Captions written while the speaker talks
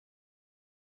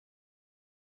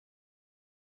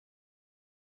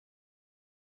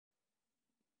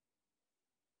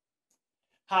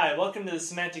Hi, welcome to the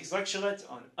Semantics lecturelet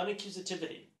on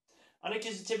unaccusativity.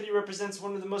 Unaccusativity represents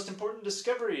one of the most important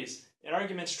discoveries in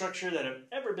argument structure that have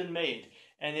ever been made.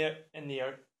 And the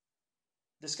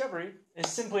discovery is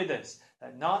simply this,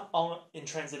 that not all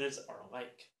intransitives are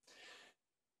alike.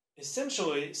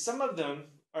 Essentially, some of them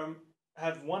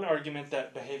have one argument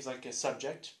that behaves like a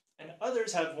subject, and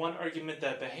others have one argument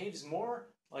that behaves more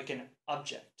like an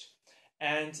object.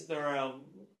 And there are a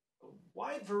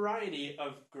wide variety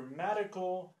of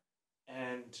grammatical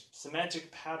and semantic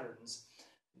patterns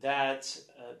that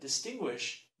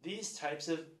distinguish these types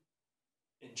of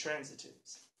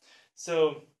intransitives.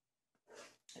 So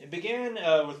it began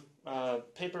with a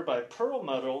paper by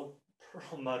Perlmutter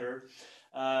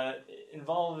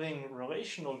involving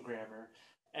relational grammar,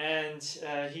 and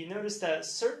he noticed that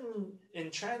certain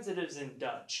intransitives in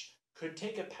Dutch could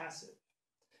take a passive,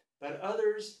 but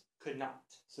others could not.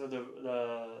 So the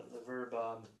verb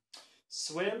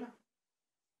swim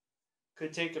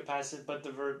could take a passive, but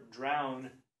the verb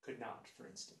drown could not, for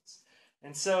instance.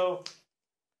 And so,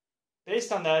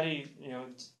 based on that, he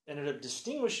ended up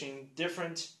distinguishing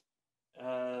different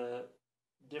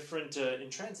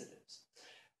intransitives.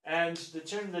 And the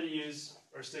term that he used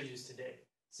are still used today.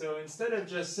 So instead of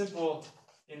just simple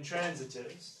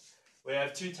intransitives, we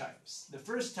have two types. The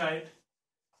first type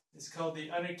is called the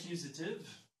unaccusative.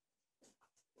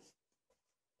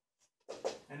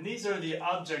 And these are the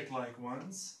object-like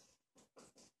ones.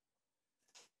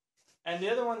 And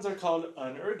the other ones are called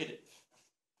unergative.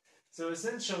 So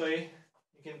essentially,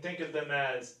 you can think of them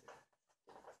as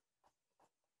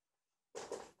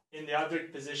in the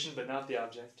object position, but not the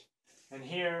object. And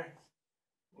here,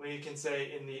 we can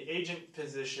say in the agent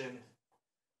position,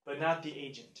 but not the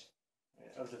agent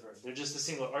of the verb. They're just a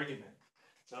single argument.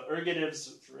 So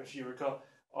ergatives, if you recall,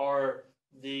 are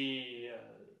the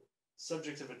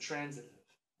subject of a transitive.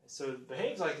 So it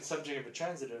behaves like a subject of a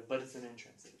transitive, but it's an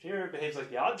intransitive. Here it behaves like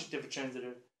the object of a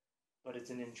transitive, but it's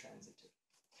an intransitive.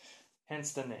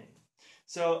 Hence the name.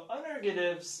 So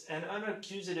unergatives and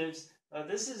unaccusatives,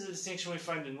 this is a distinction we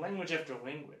find in language after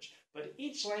language. But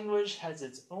each language has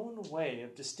its own way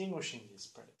of distinguishing these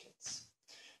predicates.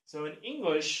 So in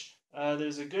English,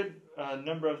 there's a good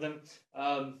number of them.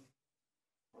 I'll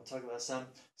talk about some.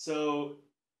 So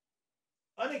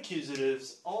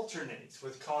unaccusatives alternate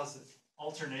with causes.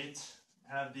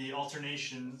 Have the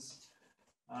alternations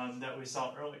that we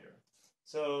saw earlier.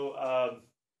 So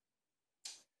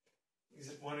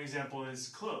one example is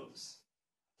close.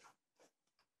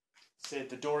 Say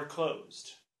the door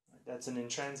closed. That's an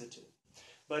intransitive.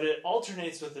 But it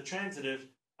alternates with the transitive,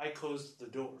 I closed the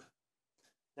door.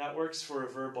 That works for a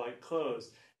verb like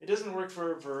close. It doesn't work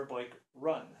for a verb like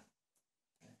run.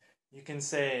 You can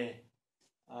say,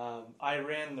 I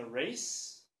ran the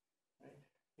race.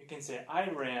 You can say, I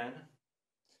ran,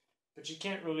 but you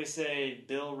can't really say,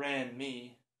 Bill ran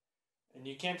me. And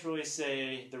you can't really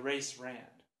say, the race ran.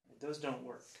 Those don't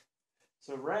work.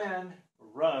 So ran, or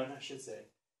run, I should say,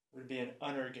 would be an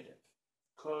unergative.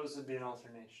 Close would be an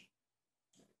alternation.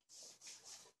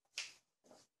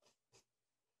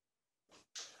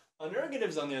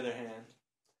 Unergatives, on the other hand,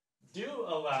 do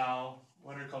allow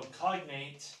what are called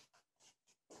cognate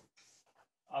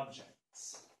objects.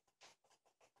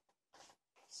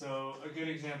 So a good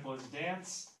example is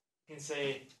dance. You can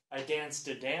say, I danced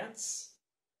a dance.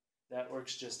 That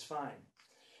works just fine.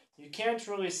 You can't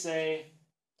really say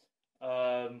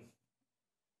that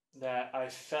I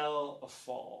fell a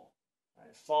fall.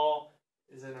 Right? Fall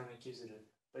is an unaccusative,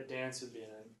 but dance would be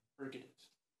an ergative.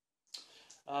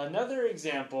 Another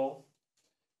example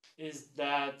is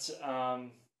that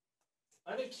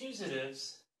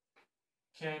unaccusatives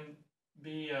can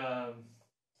be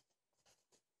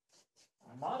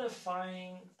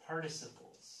modifying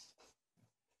participles.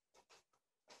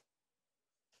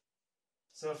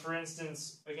 So for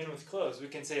instance, again with close, we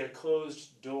can say a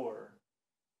closed door.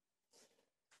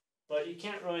 But you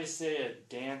can't really say a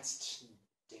danced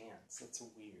dance. That's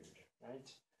weird,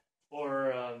 right?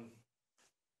 Or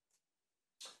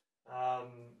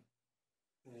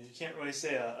you can't really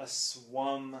say a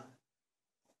swum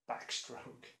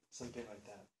backstroke, something like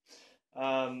that.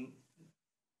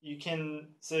 You can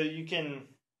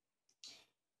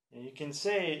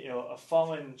say a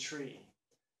fallen tree.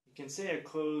 You can say a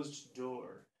closed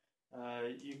door.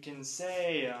 You can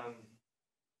say a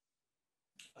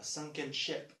sunken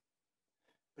ship.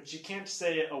 But you can't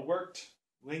say a worked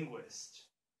linguist.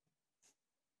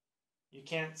 You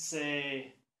can't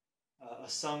say a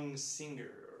sung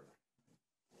singer,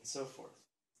 and so forth.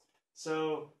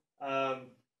 So a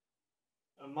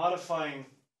modifying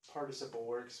participle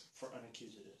works for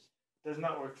unaccusatives. Does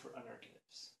not work for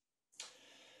unergatives.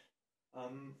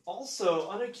 Also,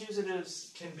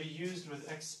 unaccusatives can be used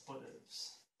with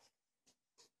expletives.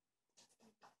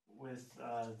 With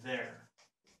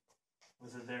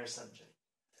with a there subject.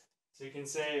 So you can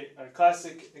say, a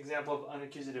classic example of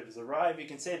unaccusative is arrive. You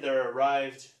can say there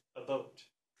arrived a boat.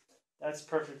 That's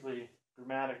perfectly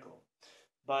grammatical.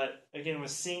 But again,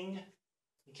 with sing,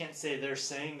 you can't say they're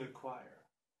saying the choir.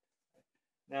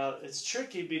 Now, it's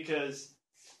tricky because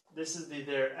this is the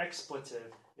there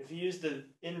expletive. If you use the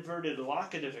inverted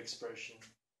locative expression,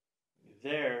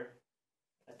 there,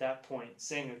 at that point,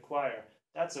 saying a choir,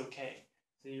 that's okay.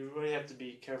 So you really have to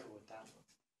be careful with that one.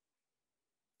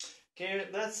 Okay,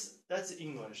 that's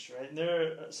English, right? And there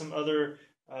are some other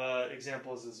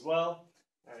examples as well.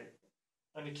 All right.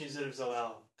 Unaccusatives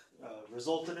allow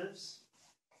resultatives.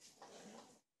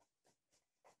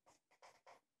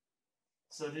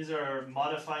 So these are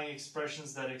modifying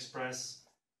expressions that express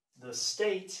the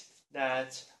state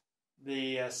that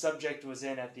the subject was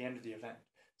in at the end of the event.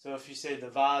 So if you say the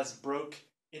vase broke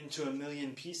into a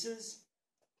million pieces,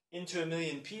 into a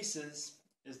million pieces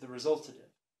is the resultative.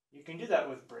 You can do that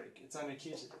with break. It's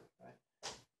unaccusative, right?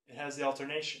 It has the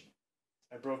alternation.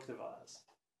 I broke the vase.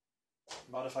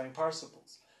 Modifying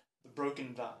participles. The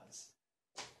broken vase.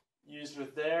 Used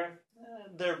with there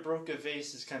broke a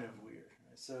vase is kind of weird.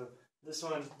 Right? So this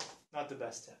one, not the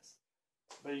best test.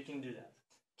 But you can do that.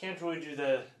 Can't really do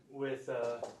that with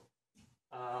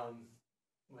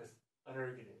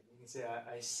unergative. You can say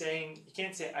I sang. You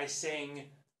can't say I sang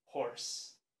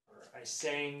horse or I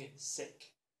sang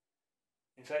sick.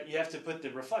 In fact, you have to put the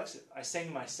reflexive. I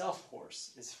sang myself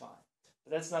horse is fine.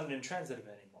 But that's not an intransitive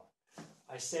anymore.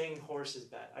 I sang horse is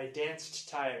bad. I danced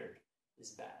tired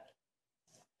is bad.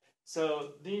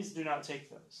 So these do not take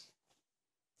those.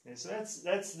 Okay, so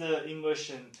that's the English,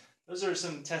 and those are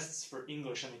some tests for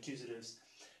English on accusatives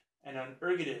and on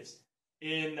ergatives.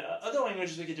 In other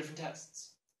languages, we get different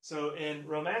tests. So in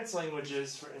Romance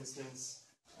languages, for instance,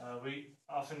 we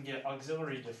often get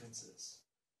auxiliary differences.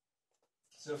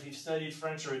 So if you've studied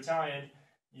French or Italian,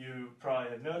 you probably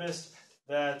have noticed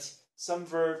that some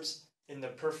verbs in the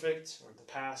perfect or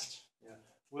the past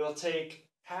will take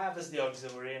have as the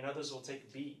auxiliary and others will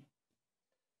take be.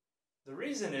 The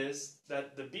reason is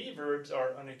that the be verbs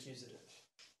are unaccusative.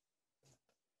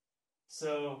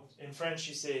 So in French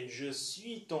you say je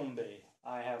suis tombé,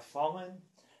 I have fallen,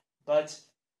 but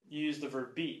you use the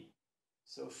verb be.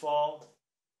 So fall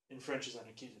in French is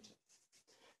unaccusative.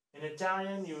 In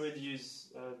Italian, you would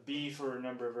use be for a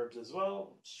number of verbs as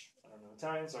well, which I don't know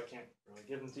Italian, so I can't really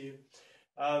give them to you.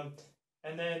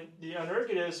 And then the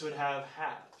unergatives would have.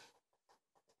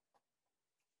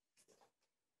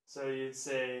 So you'd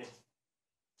say,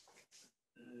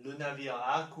 le navire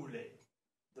a coulé,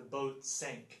 the boat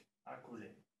sank, a coulé,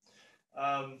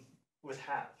 with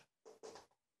have.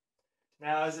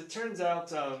 Now, as it turns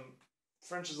out,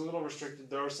 French is a little restricted.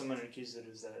 There are some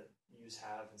unaccusatives that use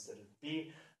have instead of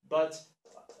be. But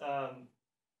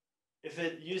if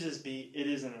it uses be, it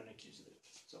is an unaccusative.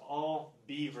 So all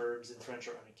be verbs in French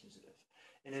are unaccusative.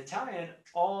 In Italian,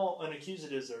 all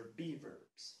unaccusatives are be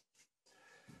verbs.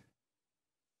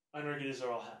 Unergatives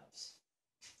are all haves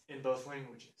in both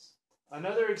languages.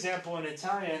 Another example in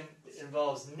Italian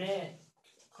involves ne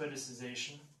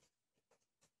criticization.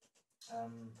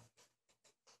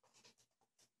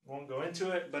 Won't go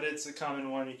into it, but it's a common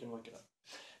one. You can look it up.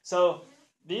 So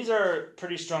these are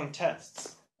pretty strong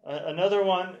tests. Another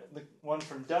one, the one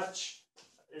from Dutch,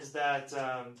 is that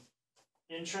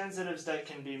intransitives that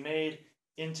can be made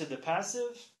into the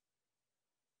passive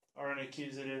are an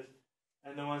accusative,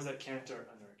 and the ones that can't are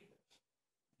unergative.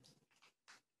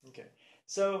 Okay,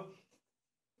 so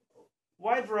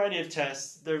wide variety of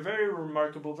tests. They're very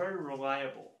remarkable, very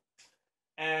reliable,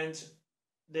 and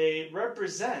they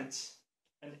represent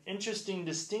an interesting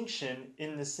distinction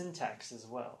in the syntax as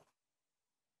well.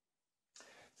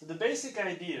 So the basic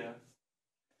idea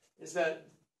is that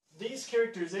these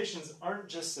characterizations aren't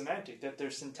just semantic, that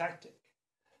they're syntactic.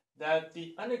 That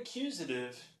the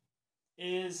unaccusative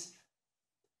is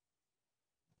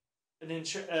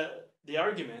the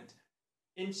argument.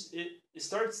 It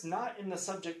starts not in the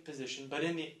subject position, but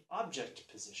in the object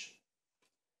position.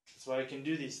 That's why I can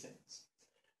do these things.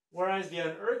 Whereas the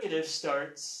unergative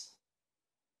starts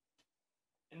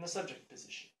in the subject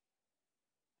position.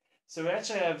 So we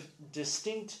actually have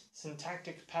distinct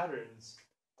syntactic patterns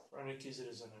for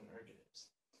unaccusatives and unergatives.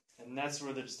 And that's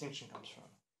where the distinction comes from.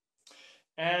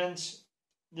 And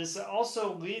this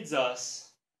also leads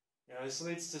us, this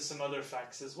leads to some other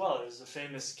facts as well. There's a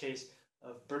famous case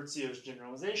of Bertziau's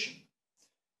generalization.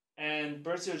 And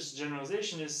Bertziau's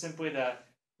generalization is simply that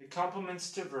the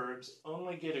complements to verbs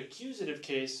only get accusative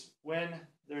case when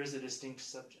there is a distinct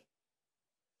subject.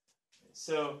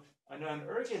 So an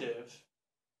unergative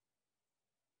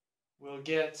will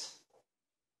get,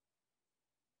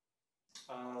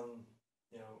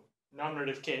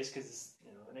 nominative case because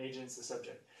an agent's the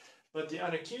subject. But the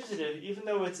unaccusative, even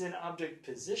though it's in object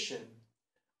position,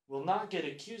 will not get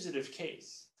accusative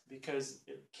case because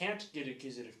it can't get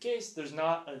accusative case. There's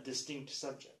not a distinct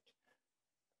subject.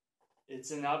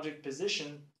 It's in object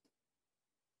position,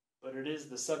 but it is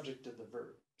the subject of the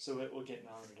verb, so it will get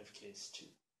nominative case too.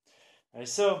 All right,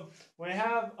 so we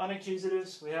have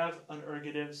unaccusatives, we have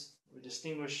unergatives. We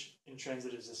distinguish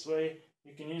intransitives this way.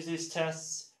 You can use these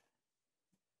tests.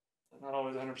 They're not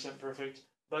always 100% perfect,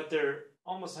 but they're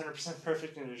almost 100%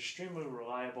 perfect and they're extremely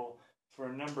reliable for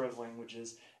a number of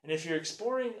languages. And if you're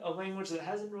exploring a language that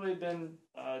hasn't really been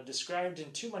described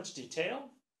in too much detail,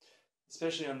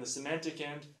 especially on the semantic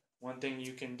end, one thing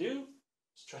you can do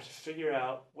is try to figure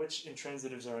out which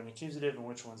intransitives are unaccusative and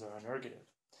which ones are unergative.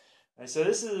 Right, so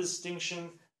this is a distinction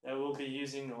that we'll be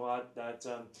using a lot that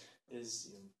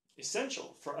is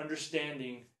essential for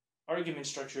understanding argument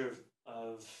structure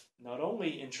of not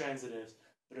only intransitive,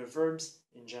 but of verbs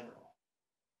in general.